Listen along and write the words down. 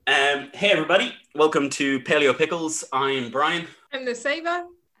Hey everybody, welcome to Paleo Pickles. I'm Brian. I'm the Saver.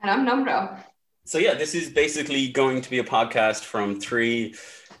 And I'm Namra. So yeah, this is basically going to be a podcast from three...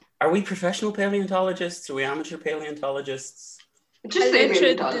 Are we professional paleontologists? Are we amateur paleontologists? Just say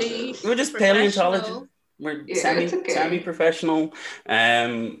paleontologists. We're just paleontologists. We're okay. semi-professional.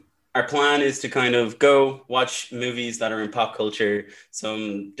 Our plan is to kind of go watch movies that are in pop culture,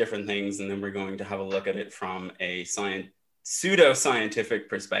 some different things, and then we're going to have a look at it from a pseudo-scientific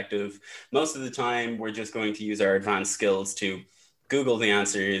perspective. Most of the time, we're just going to use our advanced skills to Google the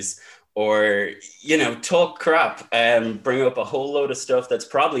answers or, talk crap and bring up a whole load of stuff that's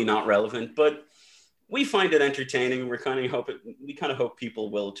probably not relevant, but we find it entertaining. We kind of hope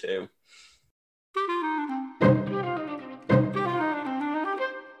people will too.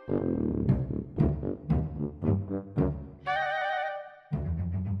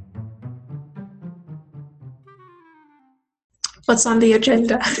 What's on the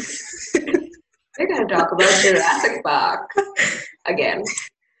agenda? We're going to talk about Jurassic Park again.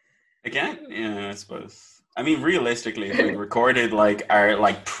 Again? Yeah, I suppose. I mean, realistically, if we recorded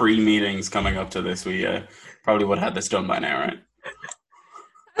our pre-meetings coming up to this, we probably would have had this done by now, right?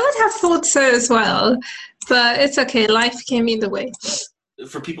 I would have thought so as well, but it's okay. Life came either way.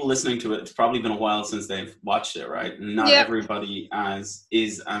 For people listening to it, it's probably been a while since they've watched it, right? Not everybody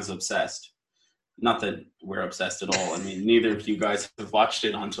is as obsessed. Not that we're obsessed at all. I mean, neither of you guys have watched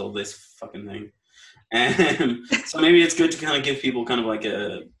it until this fucking thing. So maybe it's good to kind of give people kind of like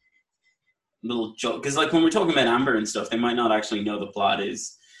a little joke. Because like when we're talking about Amber and stuff, they might not actually know the plot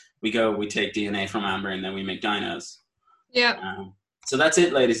is we take DNA from Amber and then we make dinos. Yeah. So that's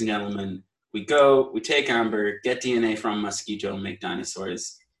it, ladies and gentlemen. We take Amber, get DNA from mosquito, make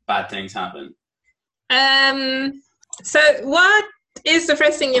dinosaurs. Bad things happen. So what is the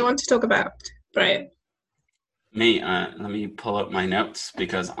first thing you want to talk about, Brian? Me, let me pull up my notes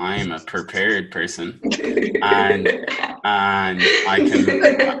because I'm a prepared person, and I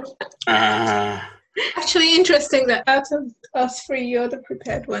can. Actually, interesting that out of us three, you're the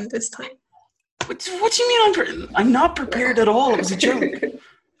prepared one this time. What do you mean I'm not prepared at all? It was a joke.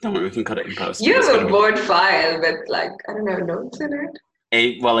 Don't worry, we can cut it in post. You have a Word file with notes in it.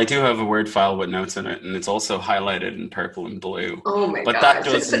 I do have a Word file with notes in it, and it's also highlighted in purple and blue. Oh my god! But that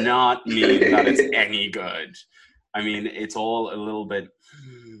does not mean that it's any good. I mean, it's all a little bit.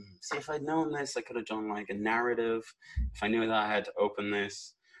 See, if I'd known this, I could have done like a narrative. If I knew that I had to open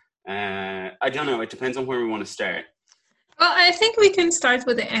this, I don't know. It depends on where we want to start. Well, I think we can start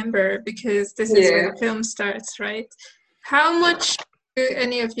with the Amber because this is where the film starts, right? How much do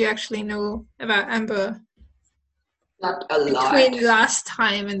any of you actually know about Amber? Not a lot. Between last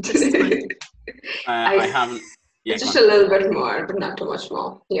time and this time. I haven't. Yeah, just a little bit more, but not too much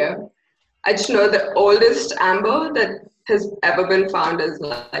more. Yeah. I just know the oldest amber that has ever been found is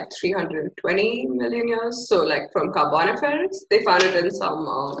like 320 million years. So like from Carboniferous, they found it in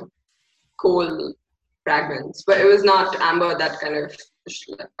some coal fragments. But it was not amber that kind of,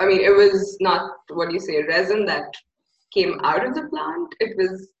 it was not, resin that came out of the plant. It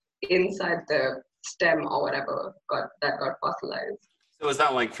was inside the stem or whatever that got fossilized. So is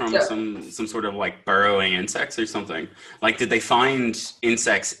that like from some sort of like burrowing insects or something? Like, did they find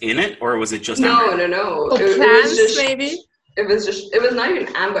insects in it, or was it just amber? No. Or plants, maybe? It was not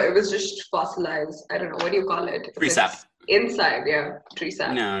even amber. It was just fossilized. I don't know. What do you call it? Tree sap. Inside, tree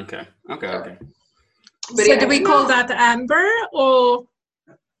sap. No, okay. But so do we call that amber, or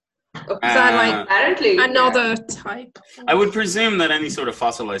is that apparently another type? I would presume that any sort of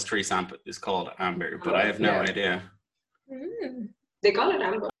fossilized tree sap is called amber, but I have no idea. They call it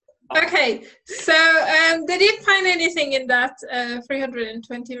amber. Okay, so did you find anything in that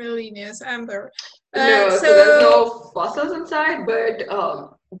 320 million years amber? No, so there's no fossils inside, but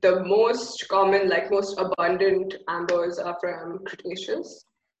the most common, most abundant ambers are from Cretaceous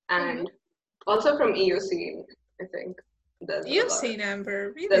and also from Eocene, I think. Eocene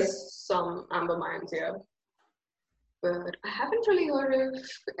amber, really? There's some amber mines, yeah. But I haven't really heard of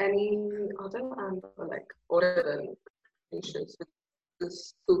any other amber, older than Cretaceous.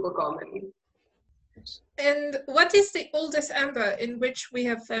 Is super common. And what is the oldest amber in which we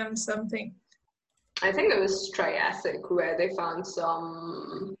have found something? I think it was Triassic, where they found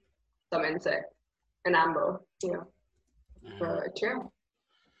some insect, an amber. Yeah. But yeah.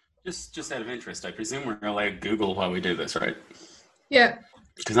 Just out of interest, I presume we're allowed to Google while we do this, right? Yeah.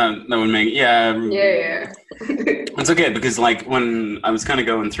 Because that would make Yeah. It's okay because when I was kind of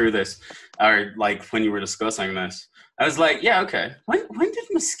going through this, or when you were discussing this, I was like, yeah, okay. When did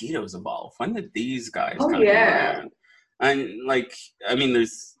mosquitoes evolve? When did these guys come around? And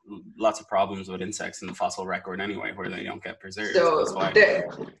there's lots of problems with insects in the fossil record anyway, where they don't get preserved. So that's why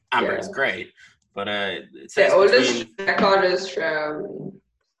amber is great. But it says the oldest record is from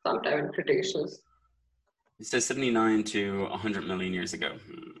sometime in Cretaceous. It says 79 to 100 million years ago,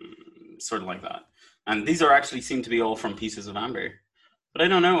 sort of like that. And these are actually seem to be all from pieces of amber. But I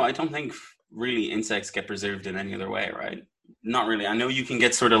don't know. I don't think really insects get preserved in any other way, right? Not really. I know you can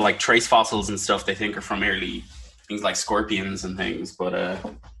get sort of like trace fossils and stuff they think are from early things like scorpions and things, but I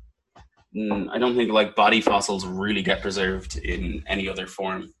don't think like body fossils really get preserved in any other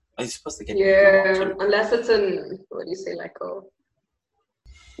form. I suppose they get unless it's in, what do you say, like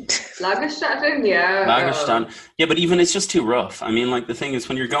Lagerstätten, Lagerstätten. Yeah, but even it's just too rough. I mean, like the thing is,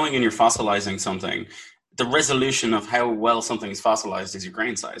 when you're going and you're fossilizing something, the resolution of how well something is fossilized is your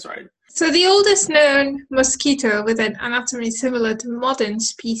grain size, right? So the oldest known mosquito with an anatomy similar to modern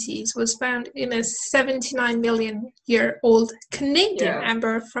species was found in a 79 million year old Canadian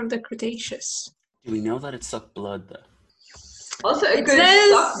amber from the Cretaceous. Do we know that it sucked blood though? Also, it could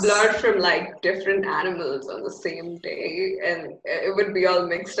suck blood from like different animals on the same day, and it would be all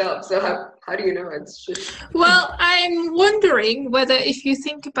mixed up. So how do you know it's just? Well, I'm wondering whether if you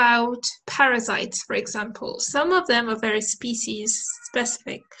think about parasites, for example, some of them are very species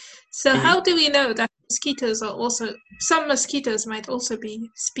specific. So how do we know that mosquitoes are also? Some mosquitoes might also be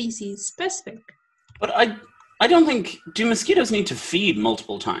species specific. But I don't think. Do mosquitoes need to feed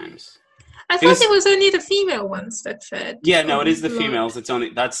multiple times? I thought it was only the female ones that fed. Yeah, no, it is the females.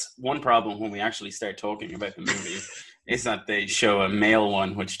 That's one problem when we actually start talking about the movie, is that they show a male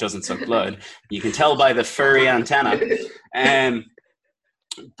one which doesn't suck blood. You can tell by the furry antenna.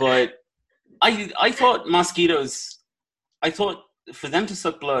 But I thought mosquitoes, for them to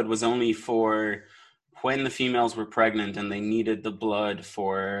suck blood was only for when the females were pregnant and they needed the blood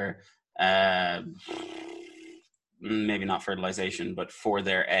for maybe not fertilization, but for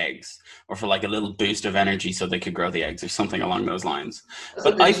their eggs, or for like a little boost of energy so they could grow the eggs or something along those lines.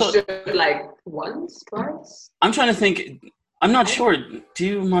 So but I thought like once, twice? I'm trying to think. I'm not sure.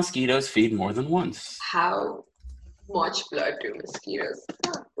 Do mosquitoes feed more than once? How much blood do mosquitoes?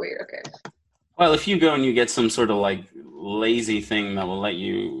 Oh, wait, okay. Well, if you go and you get some sort of like lazy thing that will let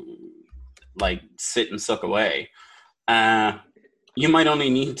you like sit and suck away, you might only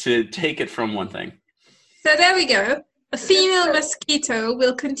need to take it from one thing. So there we go. A female mosquito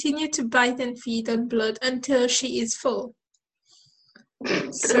will continue to bite and feed on blood until she is full.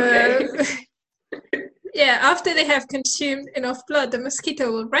 So, after they have consumed enough blood, the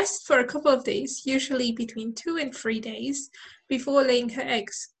mosquito will rest for a couple of days, usually between 2 and 3 days, before laying her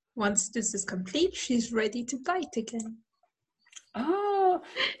eggs. Once this is complete, she's ready to bite again. Oh,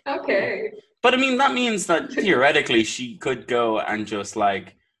 okay. But I mean, that means that theoretically she could go and just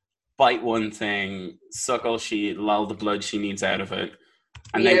like bite one thing, suck all the blood she needs out of it.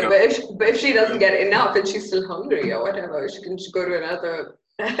 And then but if she doesn't get enough and she's still hungry or whatever, she can just go to another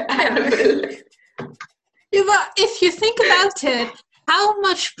animal. Yeah, but if you think about it, how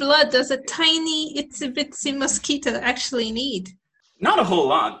much blood does a tiny itsy bitsy mosquito actually need? Not a whole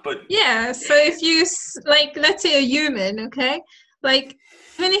lot, but... Yeah, so if you, like, let's say a human, okay? Like,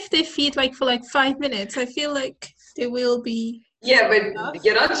 even if they feed, like, for, like, 5 minutes, I feel like they will be... Yeah, but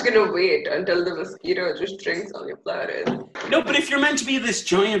you're not just going to wait until the mosquito just drinks all your blood. No, but if you're meant to be this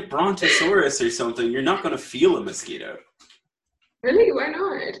giant brontosaurus or something, you're not going to feel a mosquito. Really? Why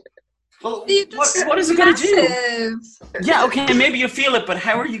not? Well, what is it going to do? Yeah, okay, maybe you feel it, but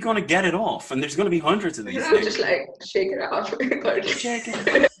how are you going to get it off? And there's going to be hundreds of these things. Just like shake it off. Shake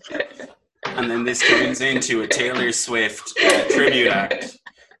it. And then this turns into a Taylor Swift tribute act.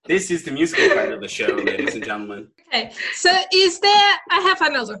 This is the musical part of the show, ladies and gentlemen. Okay, so I have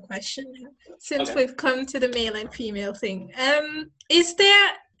another question, since we've come to the male and female thing. Is there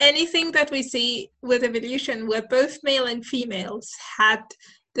anything that we see with evolution where both male and females had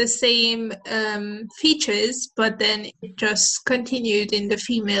the same features, but then it just continued in the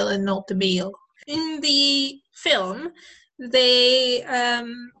female and not the male? In the film, they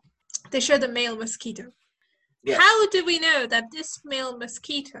show the male mosquito. Yes. How do we know that this male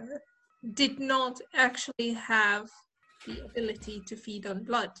mosquito did not actually have the ability to feed on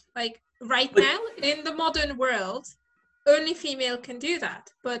blood? Like now, in the modern world, only female can do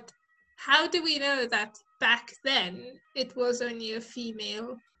that. But how do we know that back then it was only a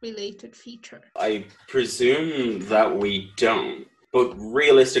female-related feature? I presume that we don't. But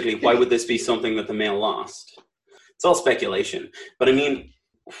realistically, why would this be something that the male lost? It's all speculation. But I mean...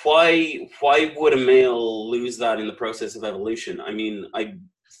 Why would a male lose that in the process of evolution? I mean, I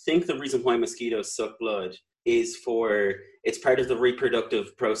think the reason why mosquitoes suck blood is it's part of the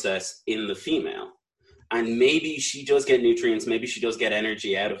reproductive process in the female. And maybe she does get nutrients, maybe she does get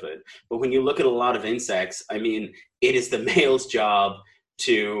energy out of it. But when you look at a lot of insects, I mean, it is the male's job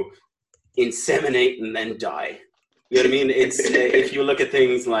to inseminate and then die. You know what I mean? It's if you look at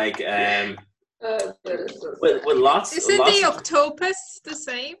things like with lots. Isn't lots the of, octopus the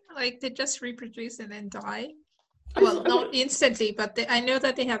same? Like they just reproduce and then die. Well, not instantly, but I know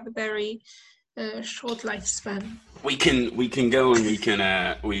that they have a very short lifespan. we can go and we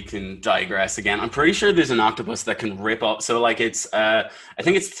can digress again. I'm pretty sure there's an octopus that can rip off. So like it's I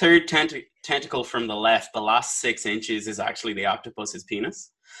think it's third tentacle from the left. The last 6 inches is actually the octopus's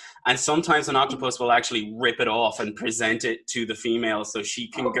penis. And sometimes an octopus will actually rip it off and present it to the female so she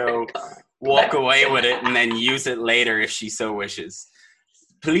can go walk away with it and then use it later if she so wishes.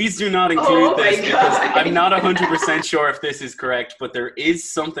 Please do not include this because I'm not 100% sure if this is correct, but there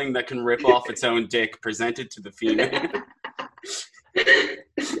is something that can rip off its own dick presented to the female.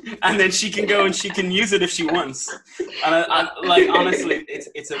 And then she can go and she can use it if she wants. And I like, honestly,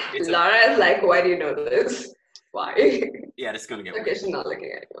 it's Laura is like, why do you know this? Why? Yeah, it's gonna get Okay, she's not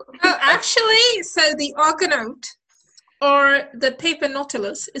looking at you. Oh, actually, so the Argonaut, or the paper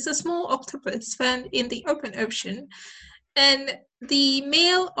nautilus, is a small octopus found in the open ocean, and the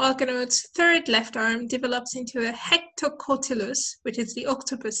male Argonaut's third left arm develops into a hectocotylus, which is the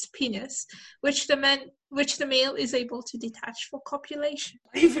octopus penis, which the male is able to detach for copulation.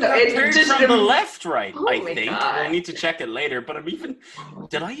 I even got third from the left, right? Oh I my think God. I need to check it later. But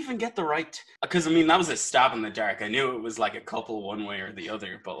did I even get the right? Because I mean, that was a stab in the dark. I knew it was like a couple one way or the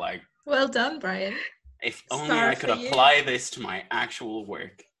other, but like, Well done, Brian. if only Star I could for you. apply this to my actual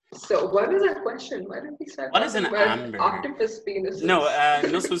work. So what was that question? Why did we start What is an talking about amber? octopus penises? No,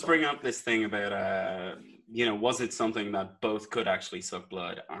 Nuss was bringing up this thing about, was it something that both could actually suck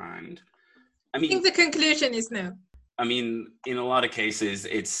blood? And I I mean, think the conclusion is no. I mean, in a lot of cases,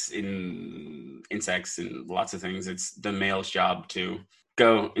 it's in insects and lots of things. It's the male's job to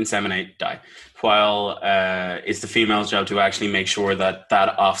go inseminate, die, while it's the female's job to actually make sure that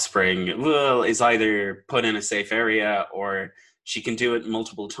that offspring is either put in a safe area or she can do it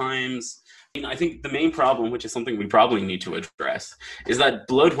multiple times. I think the main problem, which is something we probably need to address, is that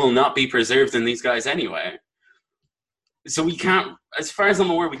blood will not be preserved in these guys anyway. So we can't, as far as I'm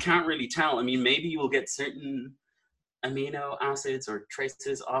aware, we can't really tell. I mean, maybe you'll get certain amino acids or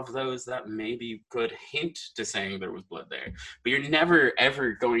traces of those that maybe could hint to saying there was blood there. But you're never,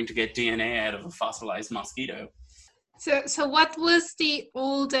 ever going to get DNA out of a fossilized mosquito. So what was the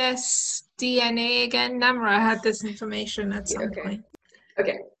oldest DNA again? Namra had this information at some point.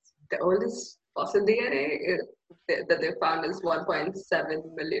 Okay, the oldest fossil DNA that they found is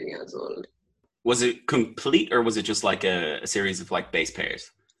 1.7 million years old. Was it complete or was it just like a series of like base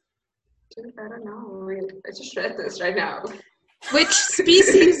pairs? Dude, I don't know. Wait, I just read this right now. Which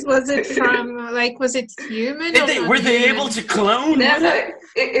species was it from? Like, was it human? Were they able to clone? No,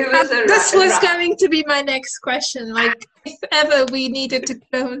 it was a This rat. was going to be my next question. Like, if ever we needed to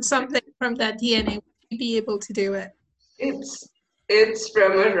clone something from that DNA, would we be able to do it? It's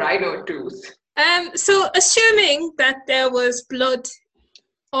from a rhino tooth. So assuming that there was blood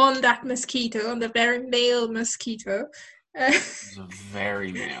on that mosquito, on the very male mosquito.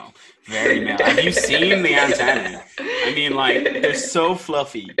 Very male. Very male. Have you seen the antennae? I mean, like, they're so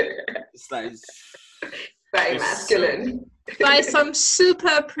fluffy. It's like, Very masculine. By some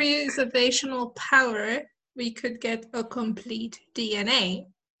super preservational power, we could get a complete DNA.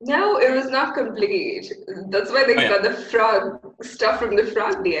 No, it was not complete. That's why they got the frog stuff from the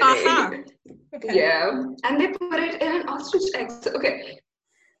frog DNA. Aha. Okay. Yeah, and they put it in an ostrich egg. So,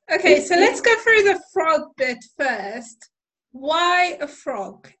 Okay, so let's go through the frog bit first. Why a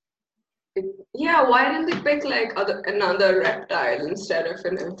frog? Yeah, why didn't they pick like another reptile instead of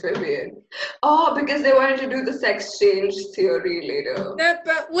an amphibian? Oh, because they wanted to do the sex change theory later. No,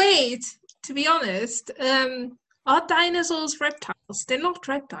 but wait, to be honest, are dinosaurs reptiles? They're not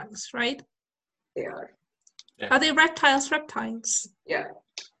reptiles, right? They are. Yeah. Are they reptiles? Yeah.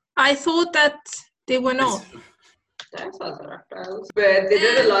 I thought that they were not. Dinosaurs are reptiles. But they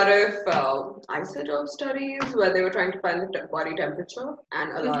did a lot of isotope studies where they were trying to find the body temperature,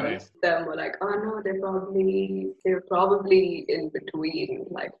 and a lot of them were like, oh no, they're probably in between,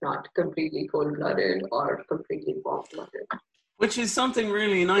 like not completely cold-blooded or completely warm-blooded. which is something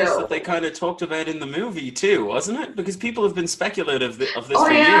really nice that they kind of talked about in the movie too, wasn't it? Because people have been speculative of this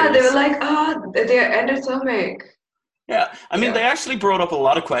for years. They were like, they're endothermic. Yeah, I mean, they actually brought up a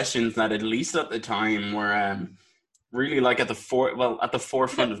lot of questions that, at least at the time, were really like at the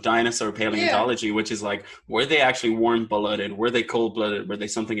forefront of dinosaur paleontology, which is like, were they actually warm-blooded? Were they cold-blooded? Were they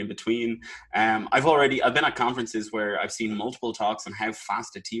something in between? I've been at conferences where I've seen multiple talks on how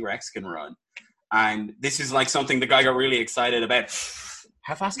fast a T-Rex can run, And this is like something the guy got really excited about.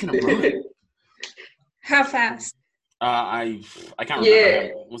 How fast can it run? How fast? I can't remember.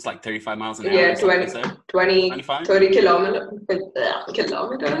 It was like 35 miles an hour. Yeah, 20, 25? 30 kilometers.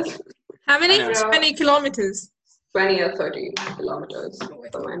 How many? I know. 20 kilometers. 20 or 30 kilometers.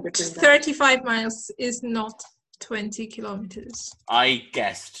 Somewhere in between that. 35 miles is not 20 kilometers. I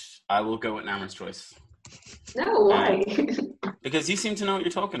guessed. I will go with Namra's choice. No, why? Because you seem to know what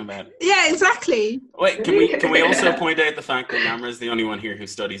you're talking about. Yeah, exactly. Wait, can we also point out the fact that Namra is the only one here who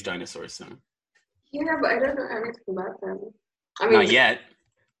studies dinosaurs? So. Yeah, but I don't know everything about them. I mean, Not yet.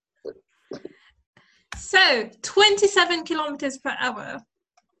 So, 27 kilometers per hour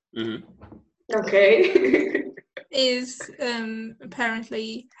Mm-hmm. okay. is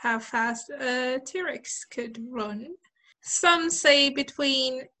apparently how fast a T-Rex could run. Some say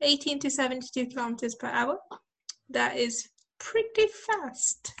between 18 to 72 kilometers per hour. That is pretty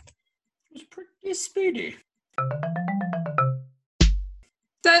fast. It's pretty speedy.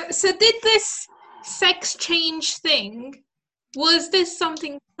 So did this sex change thing, was this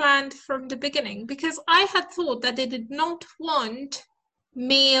something planned from the beginning? Because I had thought that they did not want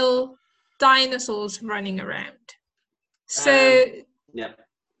male dinosaurs running around. So Yeah.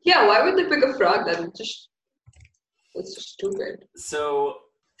 Yeah, why would they pick a frog that's just stupid? So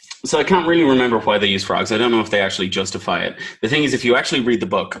I can't really remember why they use frogs. I don't know if they actually justify it. The thing is, if you actually read the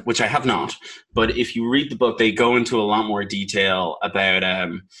book, which I have not, but if you read the book, they go into a lot more detail about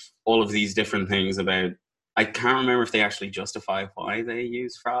all of these different things about. I can't remember if they actually justify why they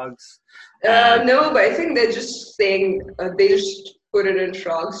use frogs. No, but I think they're just saying they just put it in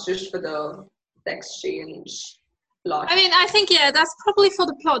frogs just for the sex change plot. I mean, I think, yeah, that's probably for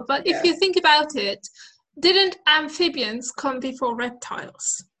the plot. But if Yeah. you think about it, didn't amphibians come before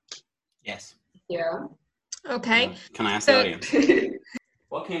reptiles? Yes. Yeah. Okay. Can I ask So- the audience?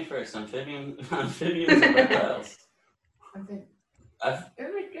 What came first, amphibians or reptiles?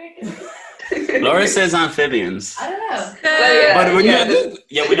 Laura says amphibians. I don't know. So, Well,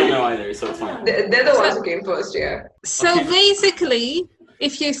 But we don't know either, so it's fine. They're the ones who came first, yeah. so Okay. basically,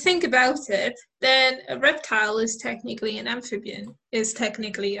 if you think about it, then a reptile is technically an amphibian, is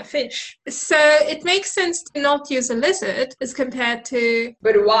technically a fish. So it makes sense to not use a lizard as compared to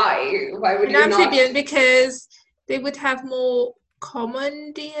But why? Why would an you amphibian, not? because they would have more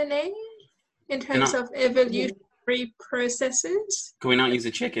common DNA in terms of evolutionary processes. Can we not use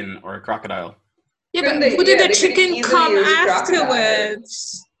a chicken or a crocodile? Yeah, Couldn't but they- wouldn't yeah, the they could chicken easily come use crocodile.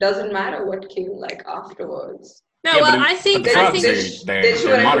 afterwards? Doesn't matter what came like afterwards. No, Yeah, well, but I think the I frogs think are they should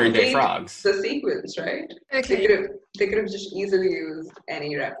they're have modern day complete frogs. The sequence, right? okay. They could have just easily used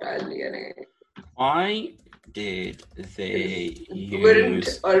any reptile DNA. Why did they Wouldn't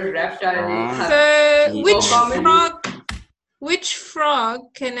use? a reptile have? So More which frog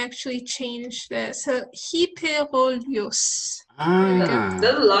can actually change the so Hyperolius?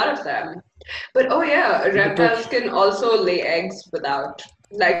 There's a lot of them. But oh yeah, reptiles can also lay eggs without,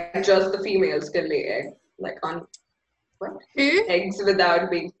 like just the females can lay eggs, like on Who? eggs without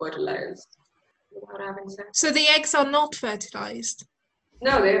being fertilized, without having sex. So the eggs are not fertilized.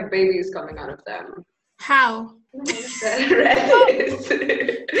 No, they have babies coming out of them. How?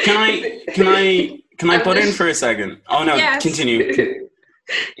 Can I butt in for a second? Oh no, Yes. continue.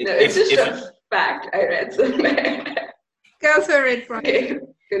 No, it's just a fact I read somewhere. Go for it, Brian. Okay,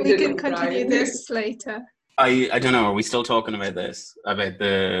 We can continue Brian. this later. I don't know. Are we still talking about this? About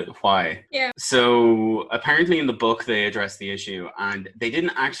the why? Yeah. So apparently in the book they addressed the issue, and they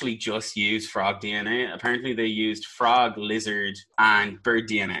didn't actually just use frog DNA. Apparently they used frog, lizard, and bird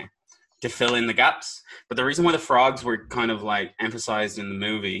DNA to fill in the gaps. But the reason why the frogs were kind of like emphasized in the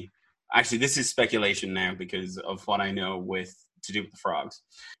movie, actually this is speculation now because of what I know to do with the frogs,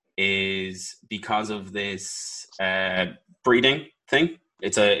 is because of this breeding thing.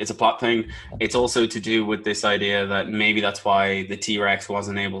 It's a plot thing. It's also to do with this idea that maybe that's why the T-Rex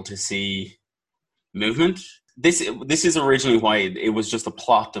wasn't able to see movement. This is originally why it was just a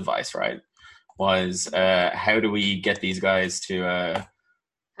plot device, right? Was how do we get these guys to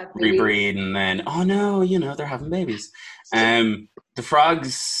rebreed, and then oh no, they're having babies. The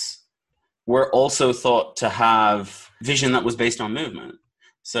frogs were also thought to have vision that was based on movement.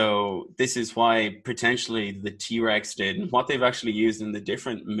 So this is why potentially the T-Rex did, and what they've actually used in the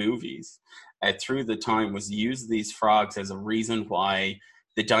different movies through the time was use these frogs as a reason why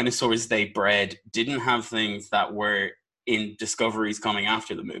the dinosaurs they bred didn't have things that were in discoveries coming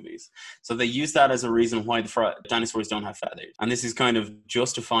after the movies. So they use that as a reason why the dinosaurs don't have feathers. And this is kind of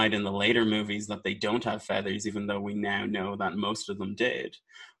justified in the later movies that they don't have feathers, even though we now know that most of them did,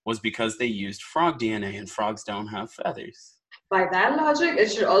 was because they used frog DNA, and frogs don't have feathers. By that logic, it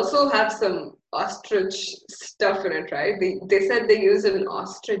should also have some ostrich stuff in it, right? They said they use an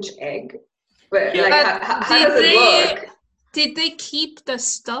ostrich egg. But Yeah. like, how does it work? Did they keep the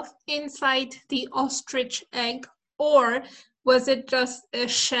stuff inside the ostrich egg, or was it just a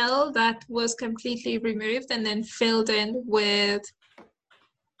shell that was completely removed and then filled in with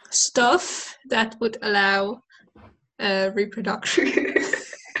stuff that would allow reproduction?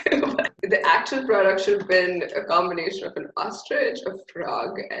 The actual product should have been a combination of an ostrich, a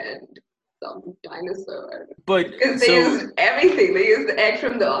frog, and some dinosaur. But Because they used everything. They used the egg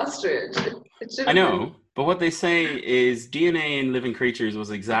from the ostrich. I know, but what they say is DNA in living creatures was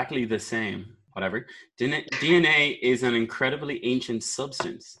exactly the same. Whatever. DNA is an incredibly ancient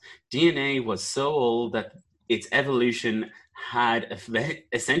substance. DNA was so old that its evolution had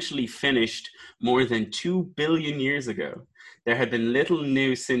essentially finished more than 2 billion years ago. There had been little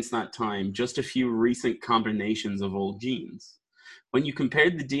new since that time, just a few recent combinations of old genes. When you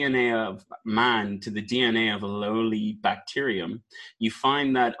compared the DNA of man to the DNA of a lowly bacterium, you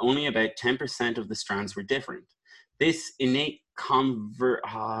find that only about 10% of the strands were different. This innate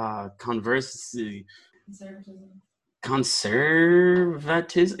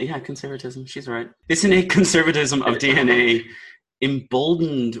conservatism, she's right. This innate conservatism of DNA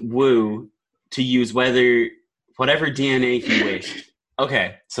emboldened Wu to use whatever DNA he wished.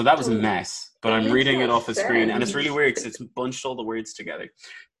 Okay, so that was a mess, but I'm reading it off the screen, and it's really weird because it's bunched all the words together.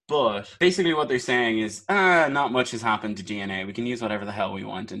 But basically what they're saying is, not much has happened to DNA. We can use whatever the hell we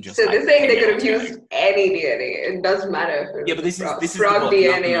want and just... So they're saying they could have used any DNA. It doesn't matter if but this is frog the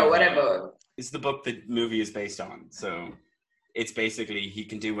book, DNA or whatever. It's the book the movie is based on. So it's basically he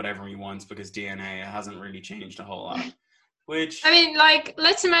can do whatever he wants because DNA hasn't really changed a whole lot. Which... I mean, like,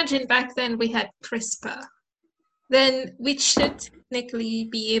 let's imagine back then we had CRISPR. Then we should technically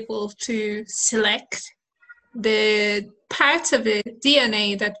be able to select the parts of the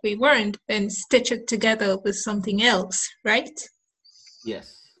DNA that we weren't and stitch it together with something else, right?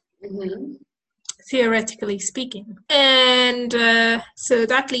 Yes. Mm-hmm. Theoretically speaking. And so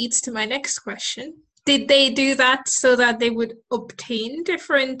that leads to my next question. Did they do that so that they would obtain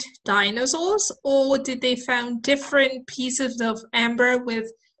different dinosaurs, or did they found different pieces of amber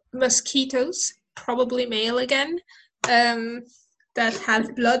with mosquitoes, probably male again, that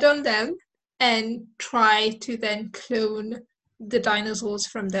have blood on them, and try to then clone the dinosaurs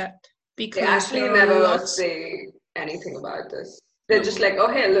from that? Because they actually never say anything about this. They're just like,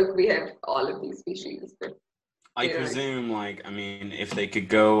 oh, hey, look, we have all of these species. But, I presume, if they could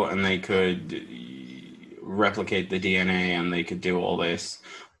go and they could replicate the DNA and they could do all this,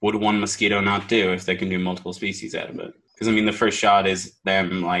 would one mosquito not do if they can do multiple species out of it? Because, the first shot is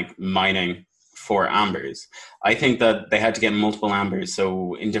them, mining for ambers. I think that they had to get multiple ambers,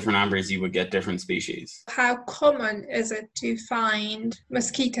 so in different ambers you would get different species. How common is it to find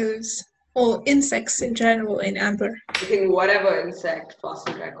mosquitoes or insects in general in amber? I think whatever insect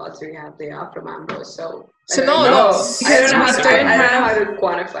fossil records we have, they are from amber. So not a lot. I don't know how to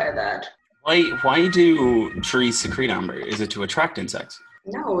quantify that. Why do trees secrete amber? Is it to attract insects?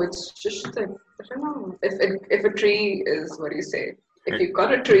 No, it's just I don't know. If a tree is, what do you say? If you've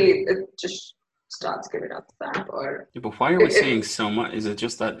got a tree, it just starts giving up sap. Or but why are we seeing so much? Is it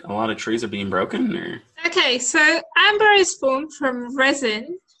just that a lot of trees are being broken, or? Okay, so amber is formed from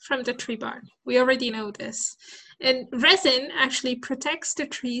resin from the tree bark. We already know this. And resin actually protects the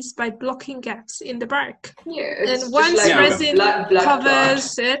trees by blocking gaps in the bark. Yeah, and once resin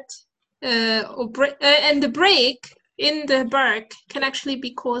covers it, and the break in the bark can actually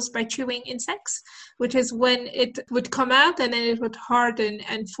be caused by chewing insects, which is when it would come out and then it would harden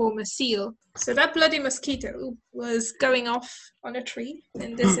and form a seal. So that bloody mosquito was going off on a tree,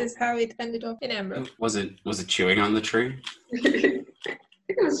 and this is how it ended up in amber. Was it chewing on the tree? It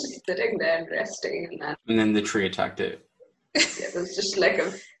was just sitting there and resting, and then the tree attacked it. Yeah, it was just like a...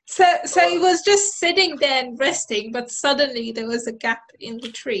 So it was just sitting there and resting, but suddenly there was a gap in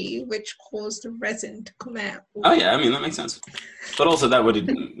the tree which caused the resin to come out. Oh yeah, that makes sense. But also that would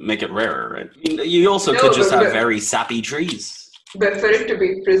make it rarer, right? You also could just have very sappy trees. But for it to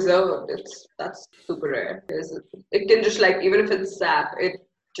be preserved, that's super rare. It can just even if it's sap, it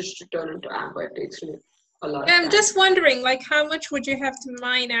just to turn into amber. It takes really a lot of time. I'm just wondering, how much would you have to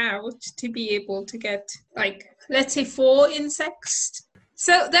mine out to be able to get, let's say 4 insects?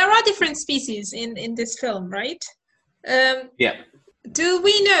 So there are different species in this film, right? Yeah. Do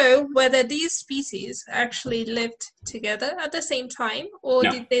we know whether these species actually lived together at the same time, or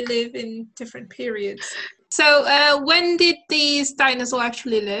did they live in different periods? So when did these dinosaurs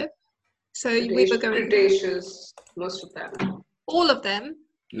actually live? So we were going Cretaceous, most of them. All of them?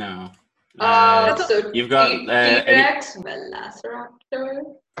 No. So you've got T-Rex,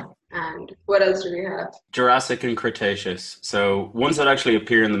 Velociraptor. And what else do we have? Jurassic and Cretaceous. So ones that actually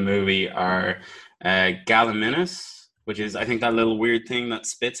appear in the movie are Gallimimus, which is, I think, that little weird thing that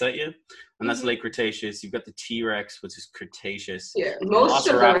spits at you. And that's late Cretaceous. You've got the T-Rex, which is Cretaceous. Yeah, most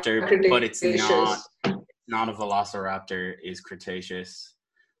of them are Velociraptor, but it's Cretaceous. not a Velociraptor, is Cretaceous.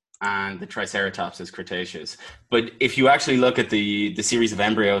 And the Triceratops is Cretaceous. But if you actually look at the series of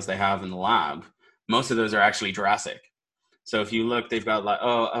embryos they have in the lab, most of those are actually Jurassic. So if you look, they've got like,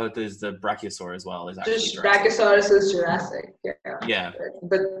 there's the Brachiosaur as well. Is actually Just Jurassic. Brachiosaurus is Jurassic. Yeah.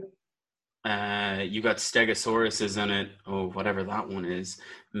 But you got Stegosaurus is in it. Oh, whatever that one is.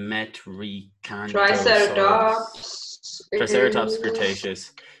 Metricantosaurus. Triceratops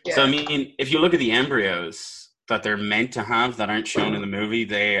Cretaceous. Yeah. So I mean, if you look at the embryos that they're meant to have that aren't shown in the movie,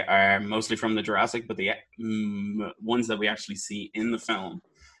 they are mostly from the Jurassic, but the ones that we actually see in the film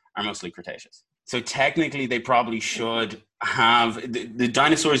are mostly Cretaceous. So technically, they probably should have the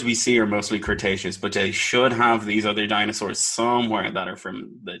dinosaurs we see are mostly Cretaceous, but they should have these other dinosaurs somewhere that are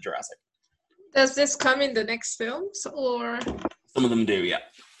from the Jurassic. Does this come in the next films, or? Some of them do, yeah.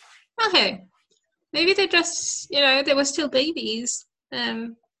 Okay. Maybe they just, they were still babies.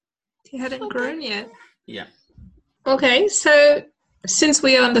 They hadn't grown yet. Yeah. Okay, so since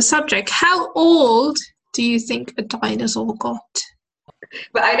we are on the subject, how old do you think a dinosaur got?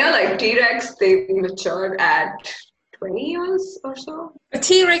 But I know, like, T-Rex, they matured at 20 years or so. A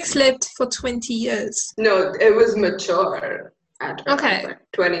T-Rex lived for 20 years. No, it was mature at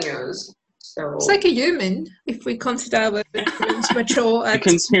 20 years. So it's like a human, if we consider our humans mature. You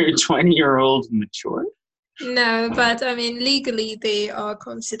consider a 20-year-old mature? No, but I mean, legally they are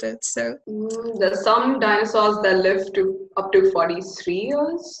considered, so. There's some dinosaurs that live to up to 43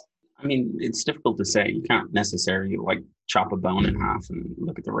 years. I mean, it's difficult to say. You can't necessarily, like, chop a bone in half and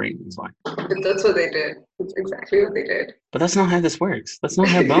look at the rings. Like. But that's what they did. That's exactly what they did. But that's not how this works. That's not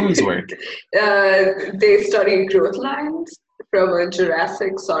how bones work. They studied growth lines from a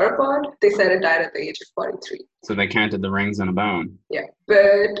Jurassic sauropod. They said it died at the age of 43. So they counted the rings on a bone. Yeah,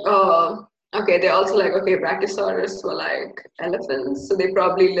 but they're also like, Brachiosaurus were like elephants, so they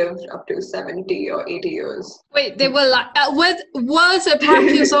probably lived up to 70 or 80 years. Wait, they were like, was a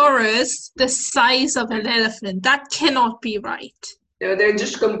Brachiosaurus the size of an elephant? That cannot be right. No, they're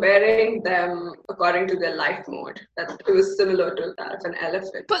just comparing them according to their life mode. That it was similar to that of an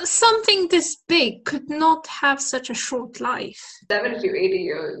elephant. But something this big could not have such a short life. 70 to 80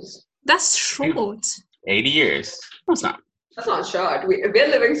 years. That's short. 80 years? That's not. That's not short. We're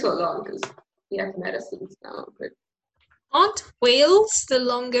living so long because we have medicines now. But aren't whales the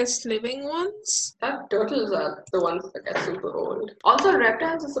longest living ones? Turtles are the ones that get super old. Also,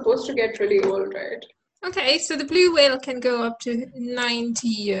 reptiles are supposed to get really old, right? Okay, so the blue whale can go up to 90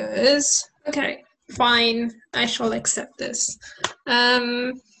 years. Okay, fine. I shall accept this.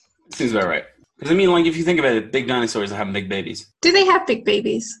 Seems about right. Because, I mean, like, if you think about it, big dinosaurs are having big babies. Do they have big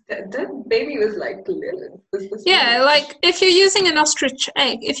babies? That baby was, like, little. Yeah, like, if you're using an ostrich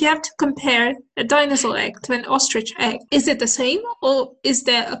egg, if you have to compare a dinosaur egg to an ostrich egg, is it the same, or is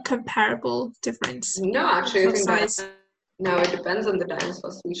there a comparable difference? No, actually, I think size? No, it depends on the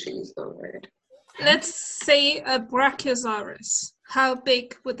dinosaur species, though, right? Let's say a Brachiosaurus. How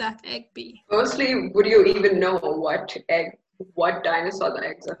big would that egg be? Firstly, would you even know what dinosaur the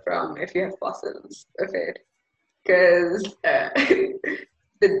eggs are from if you have fossils of it? Because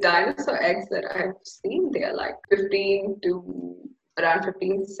the dinosaur eggs that I've seen, they are like 15 to around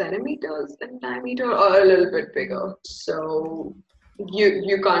 15 centimeters in diameter or a little bit bigger. So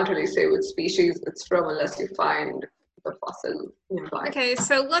you can't really say what species it's from unless you find the fossil nearby. Okay,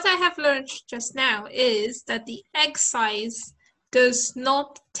 so what I have learned just now is that the egg size does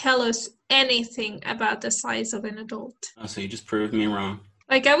not tell us anything about the size of an adult. Oh, so you just proved me wrong.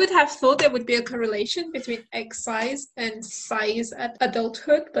 Like, I would have thought there would be a correlation between egg size and size at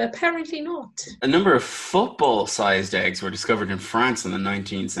adulthood, but apparently not. A number of football-sized eggs were discovered in France in the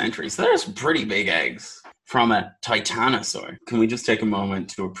 19th century, so there's pretty big eggs from a titanosaur. Can we just take a moment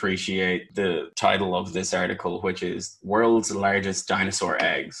to appreciate the title of this article, which is World's Largest Dinosaur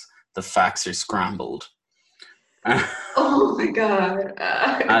Eggs. The Facts Are Scrambled. Oh my god.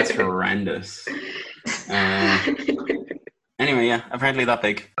 That's horrendous. Anyway, yeah, apparently that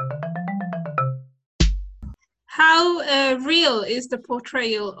big. How real is the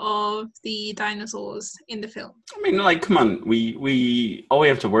portrayal of the dinosaurs in the film? I mean, like, come on. We all we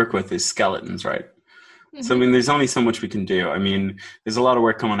have to work with is skeletons, right? Mm-hmm. So, I mean, there's only so much we can do. I mean, there's a lot of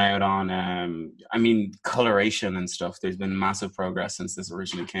work coming out on, coloration and stuff. There's been massive progress since this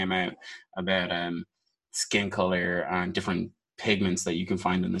originally came out about skin color and different pigments that you can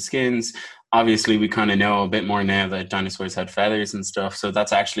find in the skins. Obviously, we kind of know a bit more now that dinosaurs had feathers and stuff. So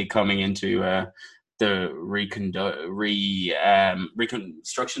that's actually coming into the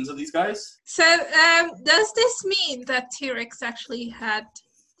reconstructions of these guys. So does this mean that T-Rex actually had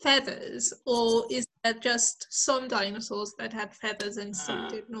feathers, or is that just some dinosaurs that had feathers and some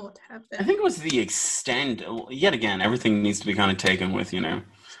did not have them? I think it was the extent. Yet again, everything needs to be kind of taken with,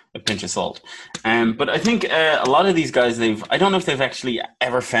 a pinch of salt. But I think a lot of these guys, I don't know if they've actually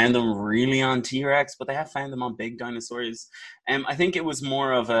ever found them really on T-Rex, but they have found them on big dinosaurs. I think it was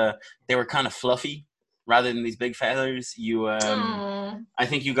more of they were kind of fluffy rather than these big feathers. I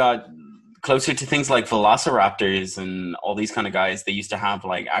think you got closer to things like velociraptors and all these kind of guys. They used to have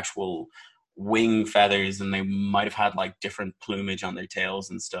like actual wing feathers, and they might have had like different plumage on their tails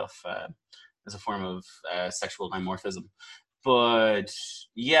and stuff as a form of sexual dimorphism. But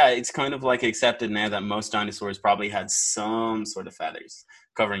yeah, it's kind of like accepted now that most dinosaurs probably had some sort of feathers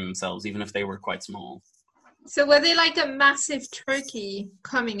covering themselves, even if they were quite small. So were they like a massive turkey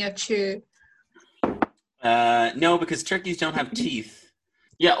coming at you? No, because turkeys don't have teeth.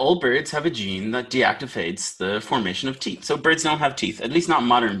 Yeah, all birds have a gene that deactivates the formation of teeth. So birds don't have teeth, at least not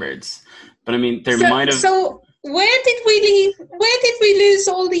modern birds. But I mean, might have. So where did we lose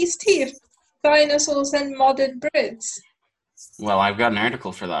all these teeth? Dinosaurs and modern birds. Well, I've got an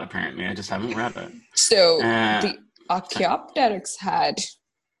article for that. Apparently, I just haven't read it. So the Archaeopteryx had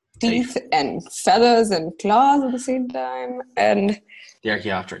teeth and feathers and claws at the same time, and the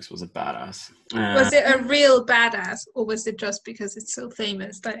Archaeopteryx was a badass. Was it a real badass, or was it just because it's so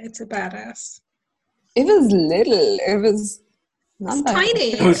famous that it's a badass? It was little. It was not that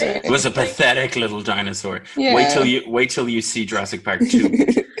tiny. It was a pathetic little dinosaur. Yeah. Wait till you see Jurassic Park 2.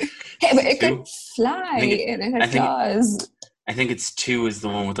 Hey, but it could fly and it had claws. I think it's 2 is the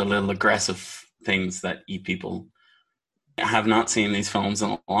one with the little aggressive things that eat people. I have not seen these films in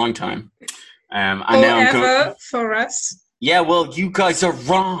a long time. Forever for us. Yeah, well, you guys are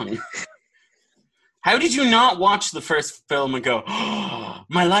wrong. How did you not watch the first film and go, oh,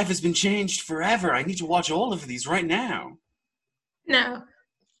 my life has been changed forever. I need to watch all of these right now. No.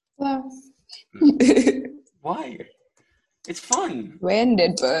 Well. Why? It's fun. When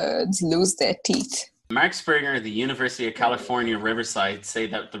did birds lose their teeth? Mark Springer, the University of California, Riverside, say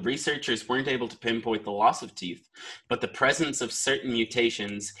that the researchers weren't able to pinpoint the loss of teeth, but the presence of certain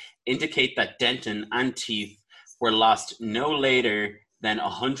mutations indicate that dentin and teeth were lost no later than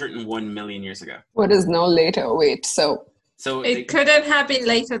 101 million years ago. What is no later? Wait, so it couldn't have been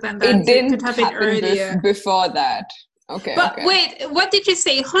later than that. It didn't could have been earlier. Before that. Okay. But wait, what did you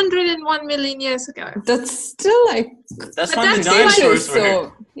say? 101 million years ago? That's still like... That's when the dinosaurs were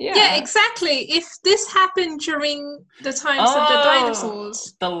here. Yeah, exactly. If this happened during the times of the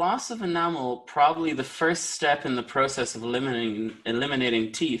dinosaurs. The loss of enamel, probably the first step in the process of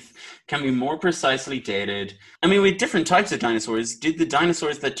eliminating teeth, can be more precisely dated. I mean, with different types of dinosaurs, did the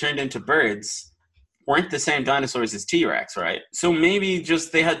dinosaurs that turned into birds weren't the same dinosaurs as T-Rex, right? So maybe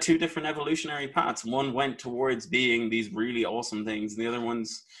just they had 2 different evolutionary paths. One went towards being these really awesome things, and the other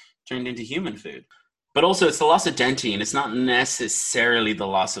ones turned into human food. But also, it's the loss of dentine. It's not necessarily the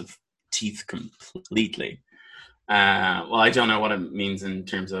loss of teeth completely. Well, I don't know what it means in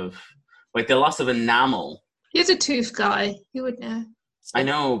terms of, like, the loss of enamel. You're a tooth guy. You would know. I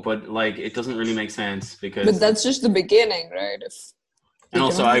know, but, like, it doesn't really make sense because... But that's just the beginning, right? And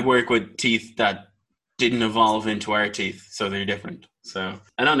also, I work with teeth that didn't evolve into our teeth, so they're different. So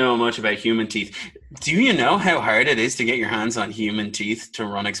I don't know much about human teeth. Do you know how hard it is to get your hands on human teeth to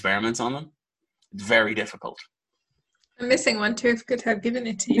run experiments on them? It's very difficult. A missing one tooth could have given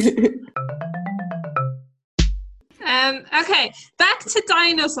it to you. Okay, back to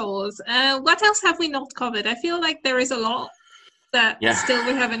dinosaurs. What else have we not covered? I feel like there is a lot that still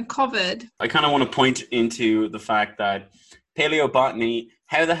we haven't covered. I kind of want to point into the fact that paleobotany,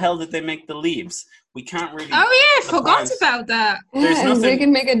 how the hell did they make the leaves? We can't really... Oh yeah, I forgot about that. There's nothing... They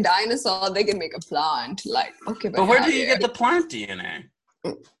can make a dinosaur, they can make a plant. Like, okay, but where do you get the plant DNA?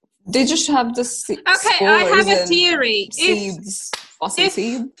 They just have the Okay, I have a theory. Seeds, fossil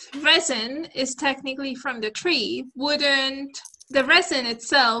seeds. Resin is technically from the tree, wouldn't the resin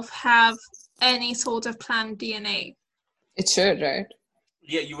itself have any sort of plant DNA? It should, right?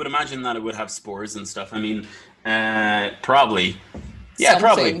 Yeah, you would imagine that it would have spores and stuff. I mean, probably. Yeah,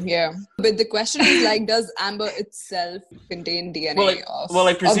 probably. Yeah. But the question is, like, does amber itself contain DNA of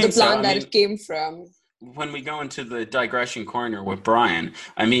the plant that it came from? When we go into the digression corner with Brian,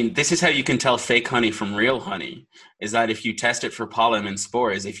 I mean, this is how you can tell fake honey from real honey, is that if you test it for pollen and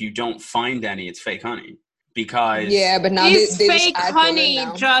spores, if you don't find any, it's fake honey. because but now is they fake just honey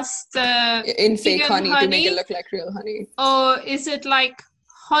now. Just in fake honey to make it look like real honey, or is it like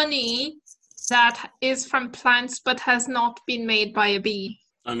honey that is from plants but has not been made by a bee?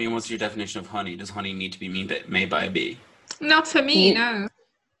 I mean, what's your definition of honey? Does honey need to be made by a bee? Not for me, no.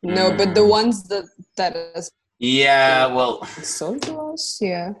 No, but the ones that is sold to us,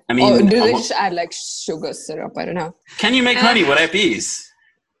 yeah. I mean, or do they just add like sugar syrup? I don't know. Can you make honey without bees?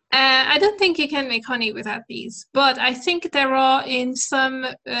 I don't think you can make honey without bees, but I think there are in some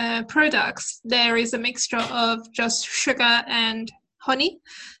products, there is a mixture of just sugar and honey.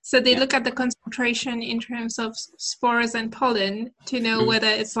 So they look at the concentration in terms of spores and pollen to know whether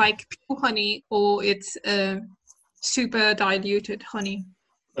it's like pure honey or it's super diluted honey.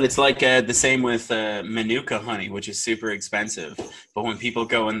 But it's like the same with Manuka honey, which is super expensive. But when people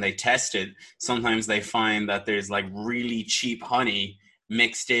go and they test it, sometimes they find that there's like really cheap honey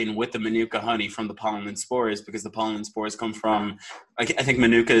mixed in with the Manuka honey from the pollen and spores, because the pollen and spores come from, I think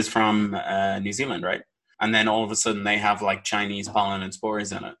Manuka is from New Zealand, right? And then all of a sudden they have like Chinese pollen and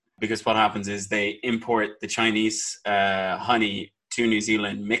spores in it. Because what happens is they import the Chinese honey to New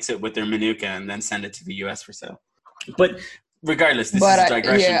Zealand, mix it with their Manuka, and then send it to the US for sale. But regardless, this is a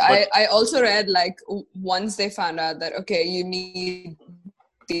digression. I also read like once they found out that, okay, you need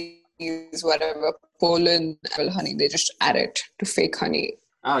these whatever pollen honey, they just add it to fake honey.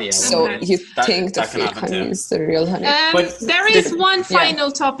 Oh yeah. So you think the fake honey is the real honey. But there is one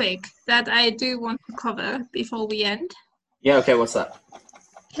final topic that I do want to cover before we end. Yeah, okay, what's that?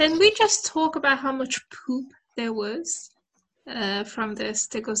 Can we just talk about how much poop there was from the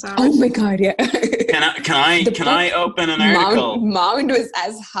Stegosaurus? Oh my god, yeah. Can I open an article? Mound was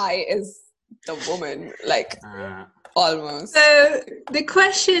as high as the woman, like almost. So the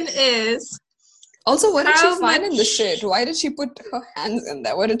question is, also, what did she find in the shit? Why did she put her hands in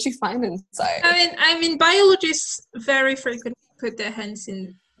there? What did she find inside? I mean, biologists very frequently put their hands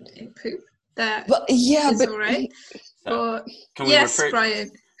in poop. But all right. So, yes, Brian.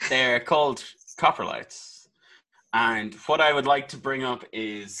 They're called coprolites, and what I would like to bring up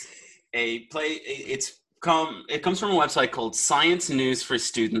is it comes from a website called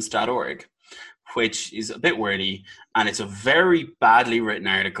sciencenewsforstudents.org, which is a bit wordy, and it's a very badly written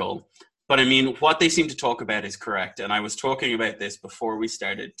article. But I mean, what they seem to talk about is correct. And I was talking about this before we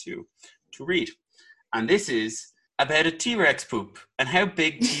started to read. And this is about a T-Rex poop and how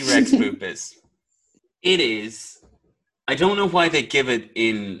big T-Rex poop is. It is, I don't know why they give it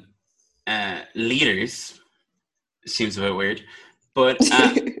in liters. Seems a bit weird. But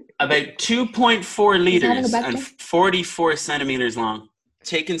about 2.4 liters and 44 centimeters long.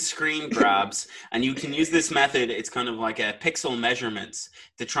 Taken screen grabs, and you can use this method. It's kind of like a pixel measurements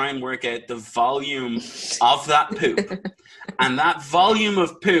to try and work out the volume of that poop. And that volume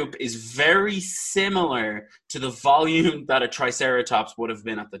of poop is very similar to the volume that a Triceratops would have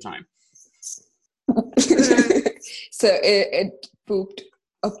been at the time. So it pooped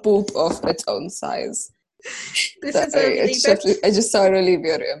a poop of its own size. I just saw a really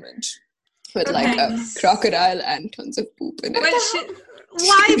weird image with like a crocodile and tons of poop in it.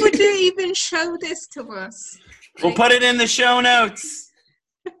 Why would you even show this to us? We'll put it in the show notes.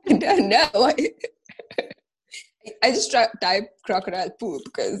 I don't know. I just typed crocodile poop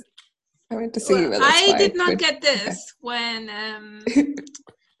because I went to see whether I did not get this when I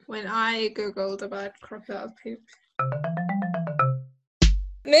googled about crocodile poop.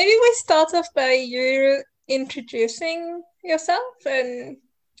 Maybe we start off by you introducing yourself and.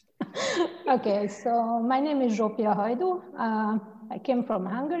 Okay, so my name is Zsófia Hajdú. I came from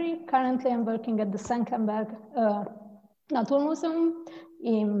Hungary. Currently, I'm working at the Senckenberg Naturmuseum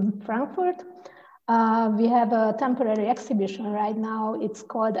in Frankfurt. We have a temporary exhibition right now. It's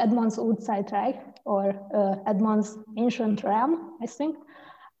called Edmonds Urzeitreich, or Edmonds Ancient Realm, I think.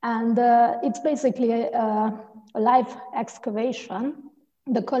 And it's basically a live excavation.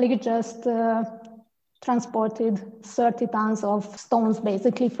 The colleague just transported 30 tons of stones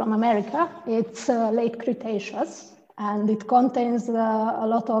basically from America. It's late Cretaceous, and it contains a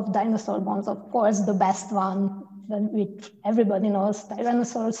lot of dinosaur bones. Of course, the best one, which everybody knows,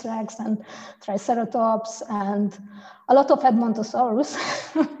 Tyrannosaurus Rex and Triceratops, and a lot of Edmontosaurus.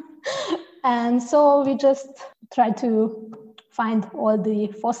 And so we just try to find all the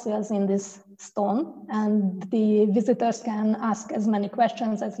fossils in this stone, and the visitors can ask as many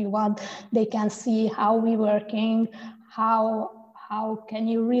questions as you want. They can see how we're working, how can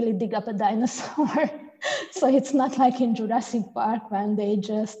you really dig up a dinosaur. So it's not like in Jurassic Park when they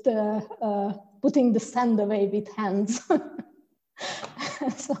just putting the sand away with hands.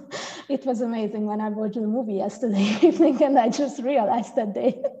 So it was amazing when I watched the movie yesterday evening, and I just realized that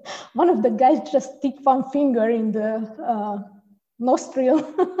they one of the guys just stick one finger in the nostril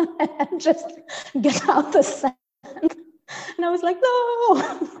and just get out the sand. And I was like, no.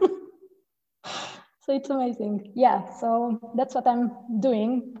 So it's amazing. Yeah, so that's what I'm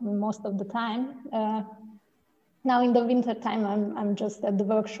doing most of the time. Now in the winter time, I'm just at the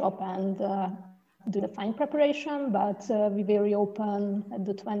workshop and do the fine preparation, but we will reopen at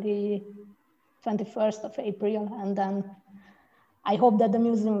the 21st of April, and then I hope that the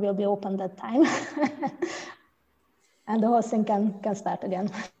museum will be open that time. And the whole thing can start again.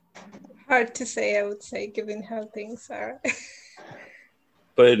 Hard to say, I would say, given how things are.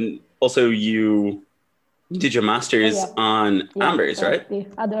 But also you did your master's on ambers, right? The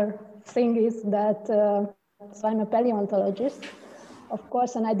other thing is that, so I'm a paleontologist, of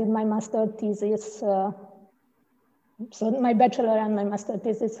course, and I did my master thesis. So my bachelor and my master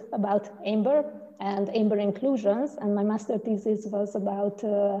thesis about amber and amber inclusions, and my master thesis was about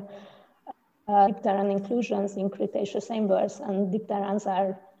dipteran inclusions in Cretaceous ambers, and dipterans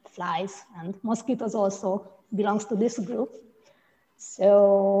are flies, and mosquitoes also belongs to this group.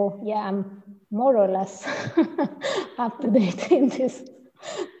 So yeah, I'm more or less up to date in this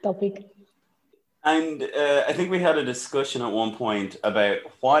topic. And I think we had a discussion at one point about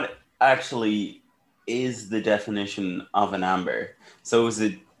what actually is the definition of an amber. So is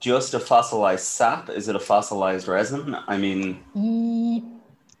it just a fossilized sap? Is it a fossilized resin? I mean...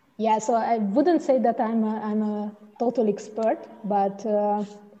 Yeah, so I wouldn't say that I'm a total expert, but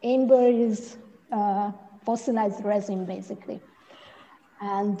amber is fossilized resin, basically.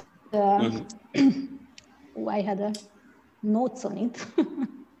 And I had a notes on it.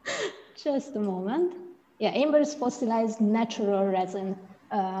 Just a moment. Yeah, amber is fossilized natural resin.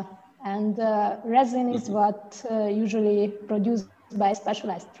 And resin is what usually produced by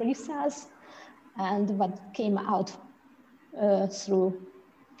specialized tree cells and what came out through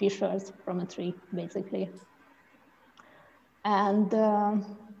fissures from a tree, basically. And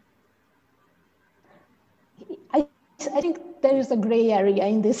I think there is a gray area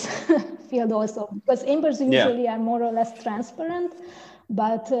in this field also, because ambers usually are more or less transparent,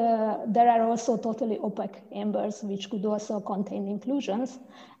 but there are also totally opaque ambers, which could also contain inclusions.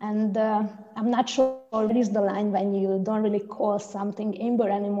 And I'm not sure where is the line when you don't really call something amber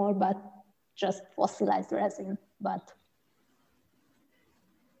anymore, but just fossilized resin. But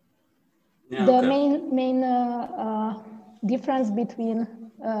the main difference between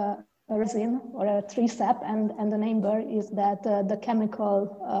a resin or a tree sap and an amber is that the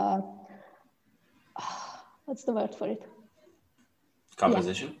chemical, what's the word for it?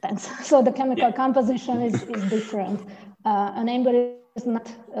 Composition? Yeah, thanks. So the chemical composition is different. An amber is not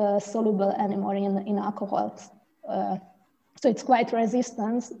soluble anymore in alcohols. So it's quite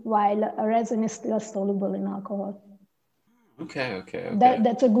resistant, while a resin is still soluble in alcohol. Okay.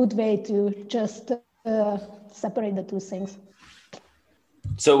 That's a good way to just separate the two things.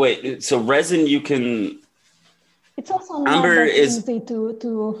 So wait, so resin you can... It's also not that easy to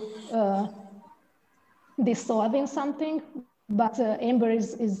dissolve in something, but amber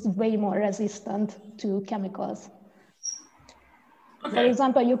is way more resistant to chemicals. Okay. For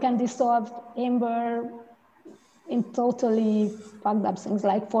example, you can dissolve amber in totally fucked up things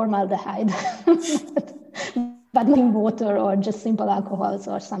like formaldehyde, but not in water or just simple alcohols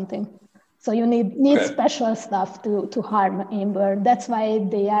or something. So you need special stuff to harm amber. That's why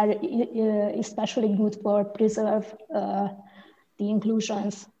they are especially good for preserve the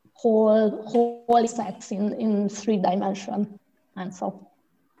inclusions, whole insects in 3 dimensions, and so.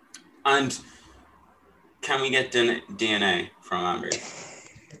 And can we get DNA from ambers?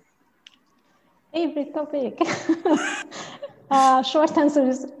 Favorite topic. Short answer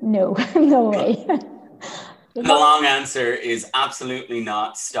is no, no way. The long answer is absolutely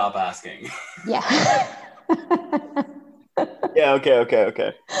not. Stop asking. Yeah. Yeah,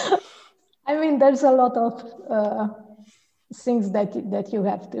 okay. I mean, there's a lot of things that you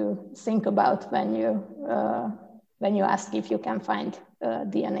have to think about when you ask if you can find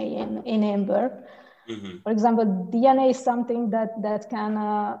DNA in amber. Mm-hmm. For example, DNA is something that can,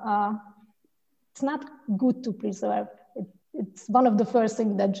 it's not good to preserve. It's one of the first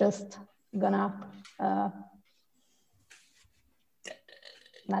things that just gonna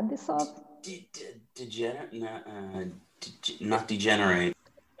not dissolve. Not degenerate.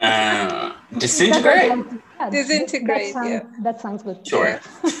 Disintegrate? Disintegrate, that sounds good. Sure.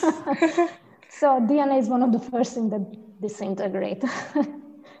 So DNA is one of the first things that disintegrate.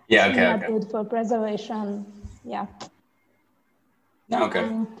 Yeah, okay. Not good for preservation. Yeah. Okay.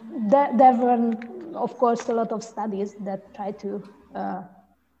 And there were, of course, a lot of studies that try to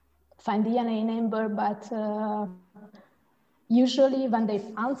find DNA in amber, but usually when they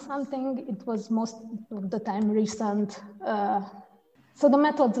found something, it was most of the time recent. So the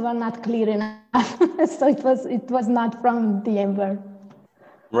methods were not clear enough. So it was not from the amber.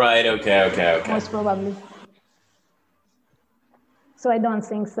 Right. Okay. Most probably. So I don't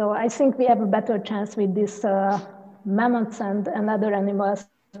think so. I think we have a better chance with these mammoths and other animals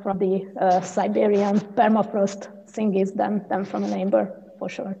from the Siberian permafrost thingies than from an amber, for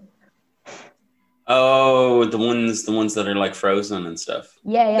sure. Oh, the ones that are like frozen and stuff.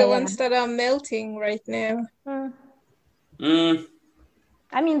 Yeah. The ones that are melting right now.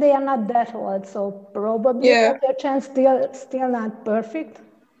 I mean, they are not that old, so probably their chance still not perfect.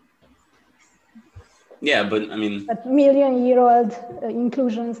 Yeah, but I mean... But million-year-old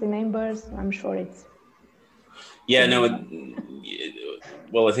inclusions in ambers, I'm sure it's... Yeah, no,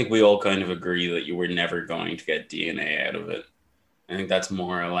 well, I think we all kind of agree that you were never going to get DNA out of it. I think that's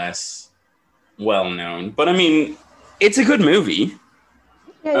more or less well known. But I mean, it's a good movie.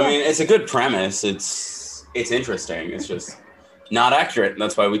 Yeah. I mean, it's a good premise. It's interesting. It's just not accurate.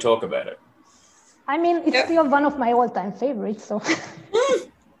 That's why we talk about it. I mean, it's still one of my all-time favorites, so...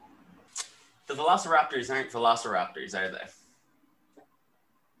 The velociraptors aren't velociraptors, are they?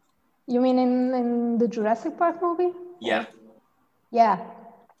 You mean in the Jurassic Park movie? Yeah. Yeah.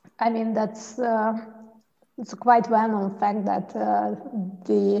 I mean, that's it's a quite well-known fact that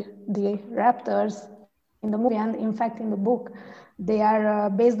the raptors in the movie and in fact in the book, they are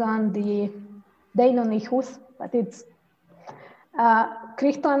based on the Deinonychus, but it's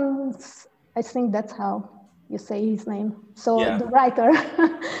Crichton's, I think that's how you say his name. So the writer,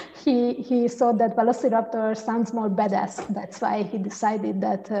 he saw that Velociraptor sounds more badass. That's why he decided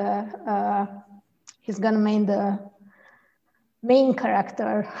that he's gonna make the main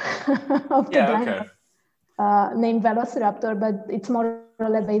character of the dinosaur named Velociraptor, but it's more or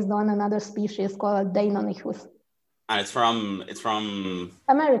less based on another species called Deinonychus. And it's from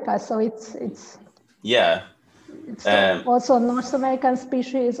America, so it's It's also North American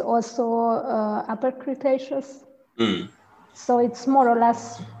species, also Upper Cretaceous. So it's more or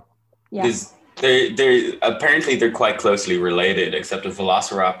less, They're apparently they're quite closely related, except with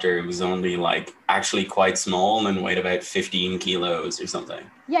Velociraptor, it was only like actually quite small and weighed about 15 kilos or something.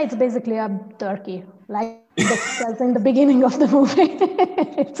 Yeah, it's basically a turkey, like it says in the beginning of the movie.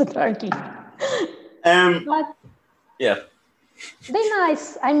 It's a turkey. But yeah. They're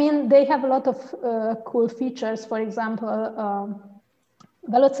nice. I mean, they have a lot of cool features. For example,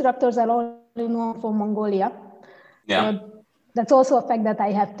 Velociraptors are only known for Mongolia. Yeah. So that's also a fact that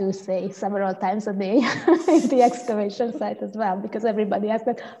I have to say several times a day in the excavation site as well, because everybody asks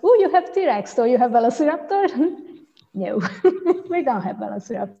that, oh, you have T-Rex, so you have Velociraptor? No, we don't have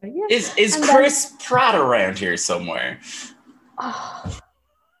Velociraptor. Yeah. Is Chris Pratt around here somewhere? Oh,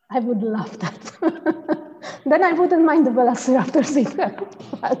 I would love that. Then I wouldn't mind the Velociraptors either.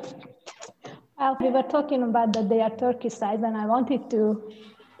 But, well, we were talking about that they are turkey size, and I wanted to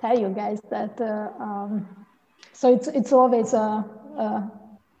tell you guys that so it's always a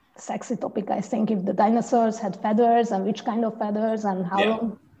sexy topic, I think, if the dinosaurs had feathers and which kind of feathers and how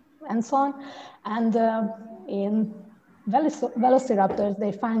long and so on. And in Velociraptors,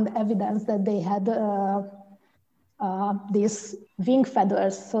 they find evidence that they had these wing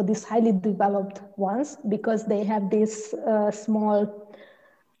feathers, so these highly developed ones, because they have these small,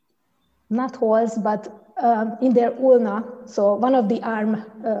 not holes, but in their ulna, so one of the arm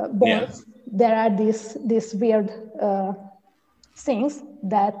bones, there are these weird things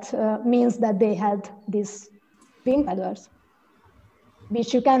that means that they had these wing feathers,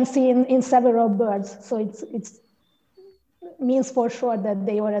 which you can see in several birds. So it's means for sure that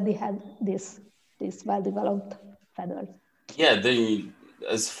they already had this well-developed feathers. Yeah,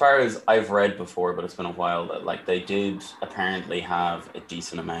 as far as I've read before, but it's been a while, that like they did apparently have a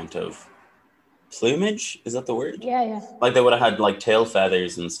decent amount of plumage. Is that the word? Yeah. Like they would have had like tail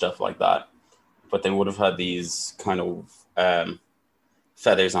feathers and stuff like that, but they would have had these kind of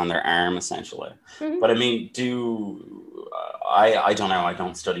feathers on their arm essentially. Mm-hmm. But I mean, I don't know. I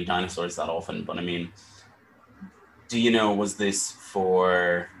don't study dinosaurs that often, but I mean, do you know, was this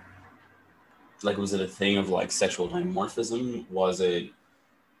for? Like, was it a thing of like sexual dimorphism? Was it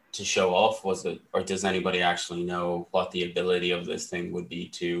to show off? Was it, or does anybody actually know what the ability of this thing would be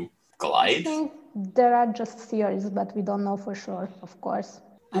to glide? I think there are just theories, but we don't know for sure, of course.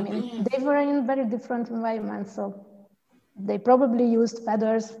 I mean, they were in very different environments, so they probably used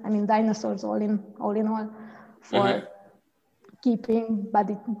feathers. I mean, dinosaurs all in all for keeping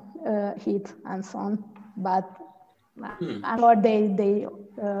body heat and so on. But or they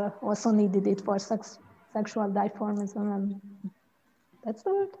also needed it for sexual dimorphism, and that's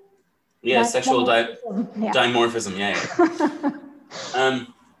the word. Yeah, sexual dimorphism. dimorphism. Yeah.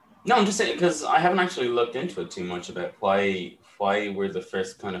 No, I'm just saying because I haven't actually looked into it too much about why were the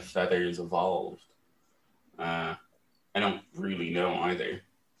first kind of feathers evolved. I don't really know either.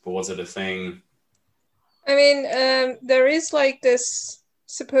 But was it a thing? I mean, there is like this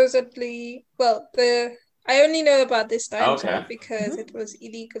supposedly. Well, I only know about this dinosaur because it was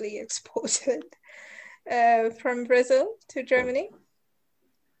illegally exported from Brazil to Germany.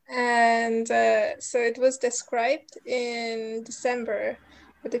 And so it was described in December,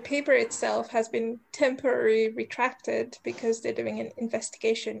 but the paper itself has been temporarily retracted because they're doing an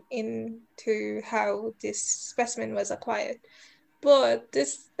investigation into how this specimen was acquired. But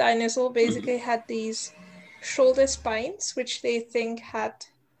this dinosaur basically had these shoulder spines, which they think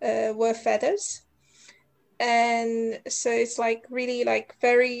were feathers. And so it's like really like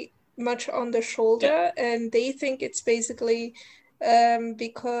very much on the shoulder, and they think it's basically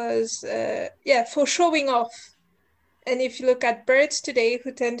because for showing off. And if you look at birds today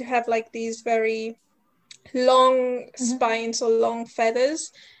who tend to have like these very long spines or long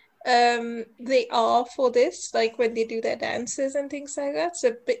feathers, they are for this, like when they do their dances and things like that.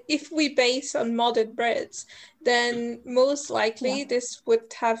 So if we base on modern birds, then most likely this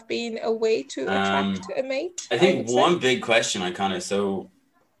would have been a way to attract a mate. I think one big question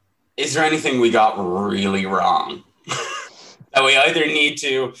is there anything we got really wrong that we either need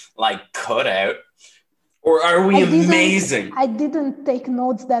to like cut out, or are we amazing? I didn't take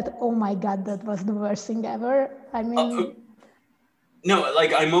notes that, oh my God, that was the worst thing ever. I mean... No,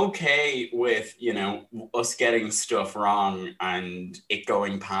 like I'm okay with, us getting stuff wrong and it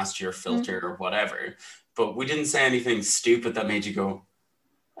going past your filter or whatever, but we didn't say anything stupid that made you go,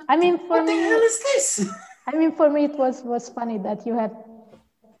 I mean, what the hell is this? I mean, for me, it was funny that you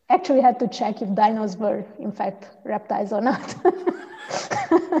actually had to check if dinos were, in fact, reptiles or not.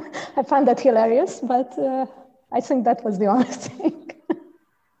 I found that hilarious, but I think that was the honest thing.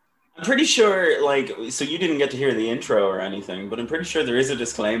 I'm pretty sure, so you didn't get to hear the intro or anything, but I'm pretty sure there is a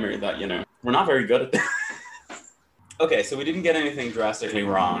disclaimer that, we're not very good at this. Okay, so we didn't get anything drastically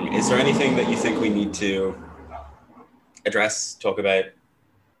wrong. Is there anything that you think we need to address, talk about?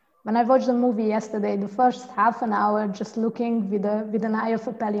 When I watched the movie yesterday, the first half an hour, just looking with an eye of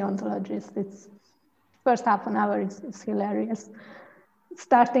a paleontologist, first half an hour is hilarious.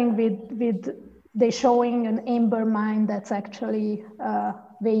 Starting with they showing an amber mine that's actually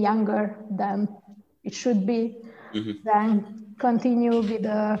way younger than it should be. Then continue with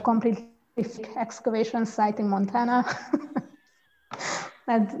a completely excavation site in Montana.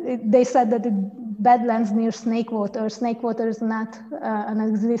 And they said that the Badlands near Snakewater is not an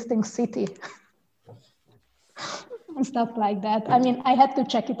existing city. And stuff like that. I mean, I had to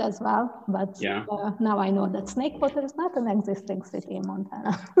check it as well, but now I know that Snakewater is not an existing city in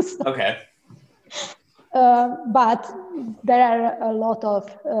Montana. So, okay. But there are a lot of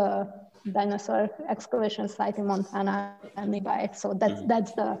dinosaur excavation sites in Montana and nearby. So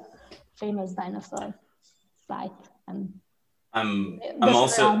that's the famous dinosaur site. And I'm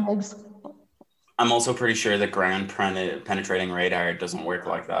also pretty sure that ground penetrating radar doesn't work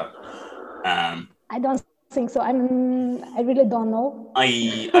like that. I don't think so. I really don't know.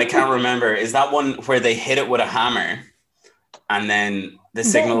 I can't remember. Is that one where they hit it with a hammer and then the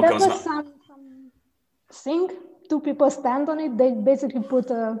signal goes? Thing, two people stand on it. They basically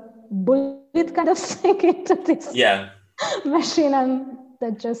put a bullet kind of thing into this machine, and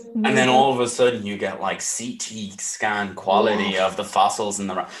that just. And then all of a sudden, you get like CT scan quality of the fossils in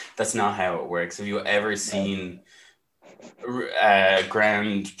the rock. That's not how it works. Have you ever seen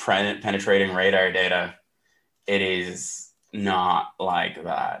ground penetrating radar data? It is not like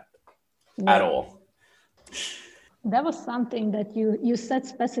that at all. That was something that you said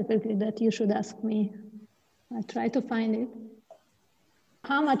specifically that you should ask me. I try to find it.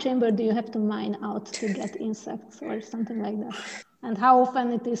 How much amber do you have to mine out to get insects or something like that? And how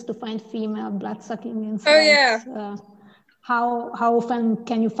often it is to find female blood-sucking insects? Oh, yeah. How often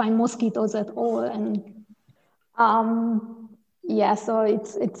can you find mosquitoes at all? And so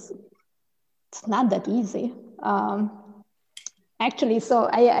it's not that easy. Actually, so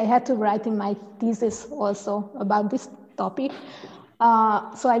I had to write in my thesis also about this topic.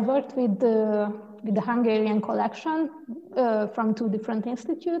 So I worked with the Hungarian collection from two different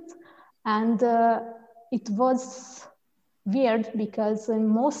institutes. And it was weird because in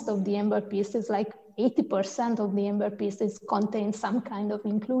most of the amber pieces, like 80% of the amber pieces contain some kind of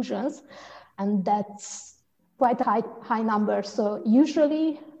inclusions. And that's quite a high number. So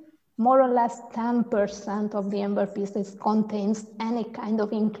usually more or less 10% of the amber pieces contains any kind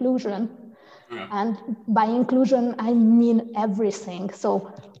of inclusion. And by inclusion, I mean everything.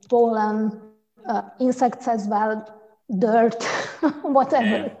 So pollen, insects as well, dirt,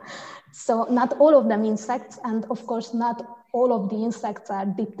 whatever. Yeah. So not all of them insects, and of course not all of the insects are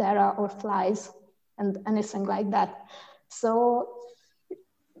Diptera or flies and anything like that. So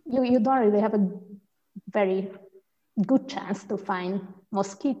you don't really have a very good chance to find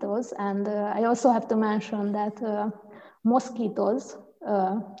mosquitoes. And I also have to mention that mosquitoes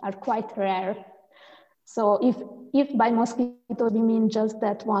are quite rare. So if by mosquito we mean just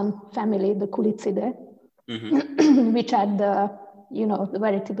that one family, the Culicidae, which are the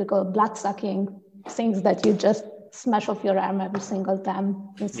very typical blood-sucking things that you just smash off your arm every single time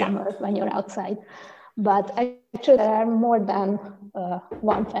in summer when you're outside. But actually there are more than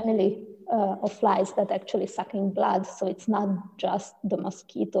one family of flies that actually sucking blood. So it's not just the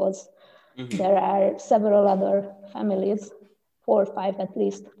mosquitoes. There are several other families, 4 or 5 at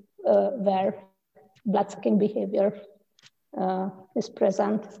least, where blood-sucking behavior is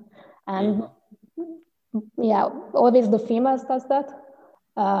present. And always the females does that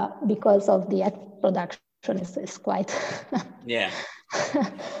because of the egg production is quite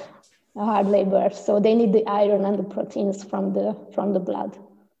hard labor. So they need the iron and the proteins from the blood.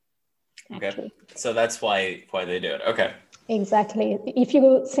 Actually. Okay, so that's why they do it. Okay. Exactly. If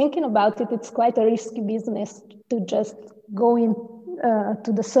you're thinking about it, it's quite a risky business to just go in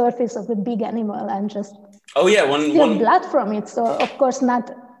to the surface of a big animal and just steal blood from it. So of course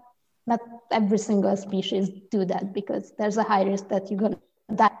not every single species do that, because there's a high risk that you're going to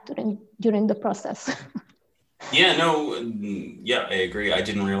die during the process. I agree. I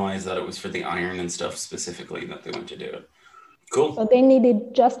didn't realize that it was for the iron and stuff specifically that they went to do it. Cool. So they need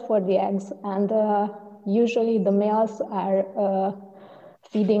it just for the eggs, and usually the males are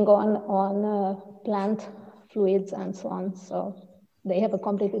feeding on plant fluids and so on. So they have a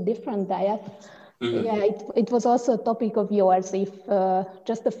completely different diet. Yeah, it was also a topic of yours, if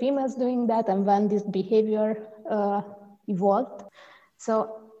just the females doing that and when this behavior evolved.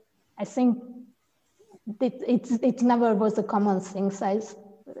 So I think it never was a common thing. So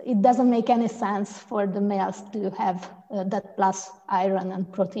it doesn't make any sense for the males to have that plus iron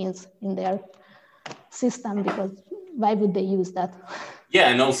and proteins in their system, because why would they use that? Yeah,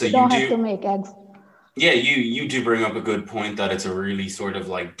 and also you don't have to make eggs. Yeah, you do bring up a good point that it's a really sort of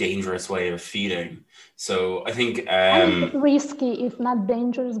like dangerous way of feeding. So I think risky, if not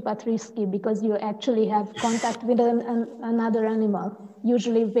dangerous, but risky, because you actually have contact with another animal,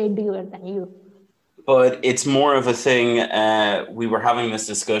 usually way bigger than you. But it's more of a thing. We were having this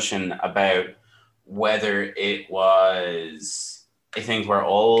discussion about whether it was, I think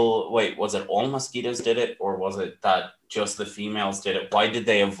was it all mosquitoes did it, or was it that just the females did it? Why did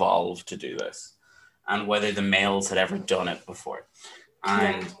they evolve to do this? And whether the males had ever done it before.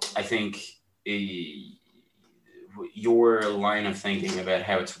 And I think your line of thinking about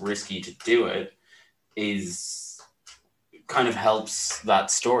how it's risky to do it is kind of helps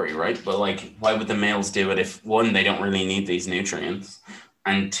that story, right? But like, why would the males do it if, one, they don't really need these nutrients,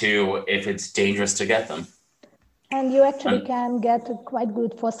 and two, if it's dangerous to get them? And you actually can get quite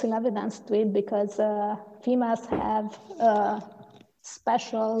good fossil evidence to it, because females have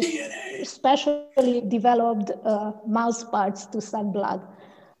specially developed mouse parts to suck blood.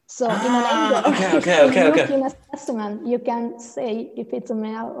 So in an embryo, look in a specimen, you can say if it's a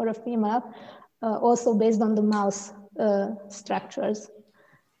male or a female, also based on the mouse structures.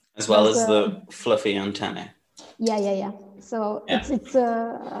 As well as the fluffy antennae. Yeah. So it's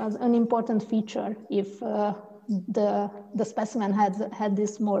an important feature if the specimen had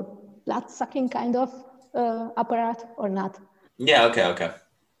this more blood-sucking kind of apparatus or not. Yeah, okay.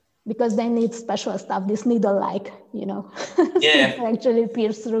 Because they need special stuff, this needle-like, to actually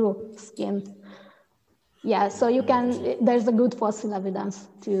pierce through skin. Yeah, so there's a good fossil evidence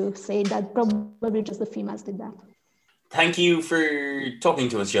to say that probably just the females did that. Thank you for talking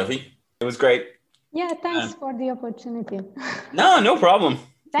to us, Jofi. It was great. Yeah, thanks for the opportunity. No problem.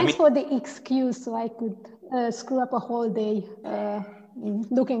 Thanks for the excuse so I could screw up a whole day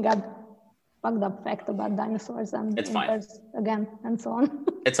looking at fucked up fact about dinosaurs and birds again and so on.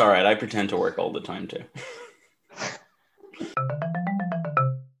 It's all right. I pretend to work all the time too.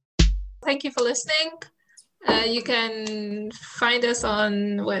 Thank you for listening. You can find us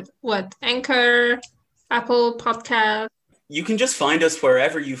on what Anchor, Apple Podcast. You can just find us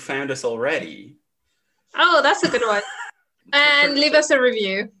wherever you found us already. Oh, that's a good one. And leave us a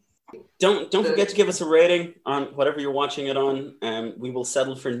review. Don't forget to give us a rating on whatever you're watching it on. We will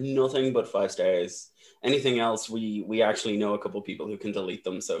settle for nothing but 5 stars. Anything else, we actually know a couple people who can delete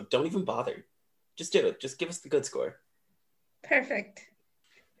them, so don't even bother. Just do it. Just give us the good score. Perfect.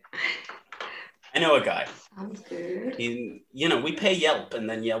 I know a guy. Sounds good. We pay Yelp, and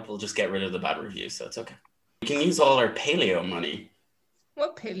then Yelp will just get rid of the bad reviews, so it's okay. We can use all our paleo money.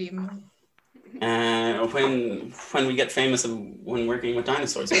 What paleo? When we get famous and when working with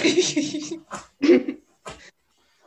dinosaurs. Right?